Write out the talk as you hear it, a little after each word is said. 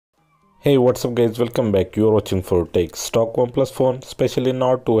Hey, what's up guys, welcome back. You're watching for Tech. Stock OnePlus phone, especially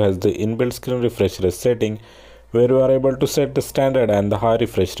Nord 2, has the inbuilt screen refresh rate setting where you are able to set the standard and the high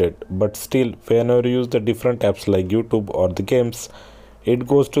refresh rate, but still whenever you use the different apps like YouTube or the games, it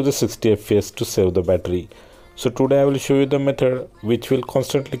goes to the 60 fps to save the battery. So today I will show you the method which will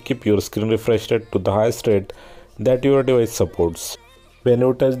constantly keep your screen refresh rate to the highest rate that your device supports. When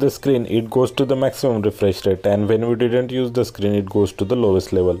you touch the screen, it goes to the maximum refresh rate, and when we didn't use the screen, it goes to the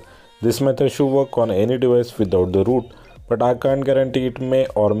lowest level. This method should work on any device without the root, but I can't guarantee it may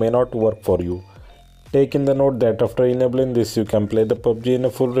or may not work for you. Take in the note that after enabling this, you can play the PUBG in a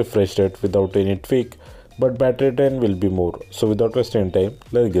full refresh rate without any tweak, but battery drain will be more. So without wasting time,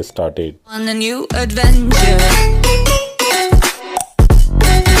 let's get started. On a new adventure.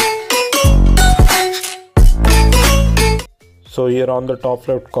 So here on the top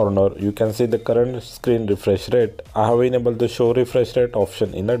left corner, you can see the current screen refresh rate. I have enabled the show refresh rate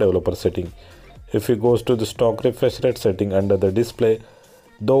option in the developer setting. If we goes to the stock refresh rate setting under the display,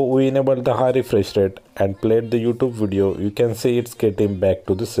 though we enabled the high refresh rate and played the YouTube video, you can see it's getting back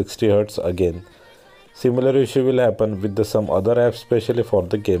to the 60 Hz again. Similar issue will happen with some other apps, especially for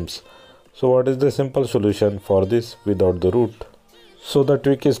the games. So what is the simple solution for this without the root? So the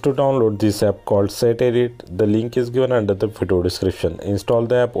trick is to download this app called SetEdit. The link is given under the video description. Install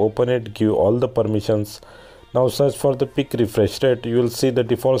the app, open it, give all the permissions. Now search for the peak refresh rate. You will see the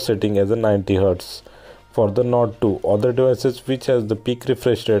default setting as a 90 Hz. For the Nord 2, other devices which has the peak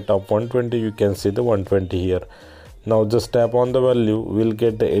refresh rate of 120, you can see the 120 here. Now just tap on the value, we'll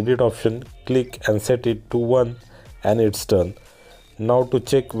get the edit option, click and set it to 1 and it's done. Now to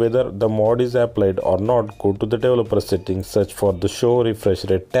check whether the mod is applied or not, go to the developer settings, search for the show refresh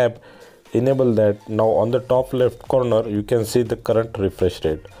rate tab, enable that. Now on the top left corner you can see the current refresh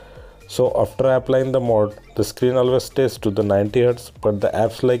rate. So after applying the mod, the screen always stays to the 90 Hz, but the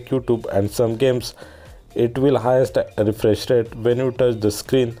apps like YouTube and some games, it will highest refresh rate when you touch the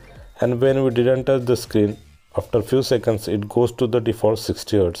screen, and when we didn't touch the screen, after few seconds it goes to the default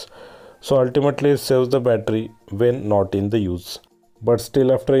 60 Hz. So ultimately it saves the battery when not in the use. But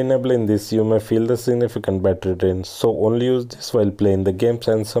still after enabling this, you may feel the significant battery drain, so only use this while playing the games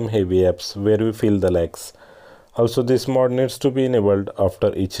and some heavy apps where you feel the lags. Also this mod needs to be enabled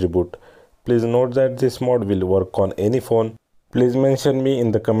after each reboot. Please note that this mod will work on any phone. Please mention me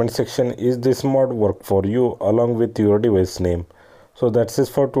in the comment section is this mod work for you along with your device name. So that's it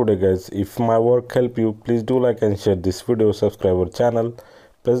for today guys. If my work helped you, please do like and share this video, subscribe our channel.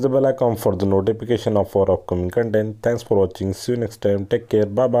 Press the bell icon for the notification of our upcoming content. Thanks for watching. See you next time. Take care.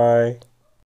 Bye bye.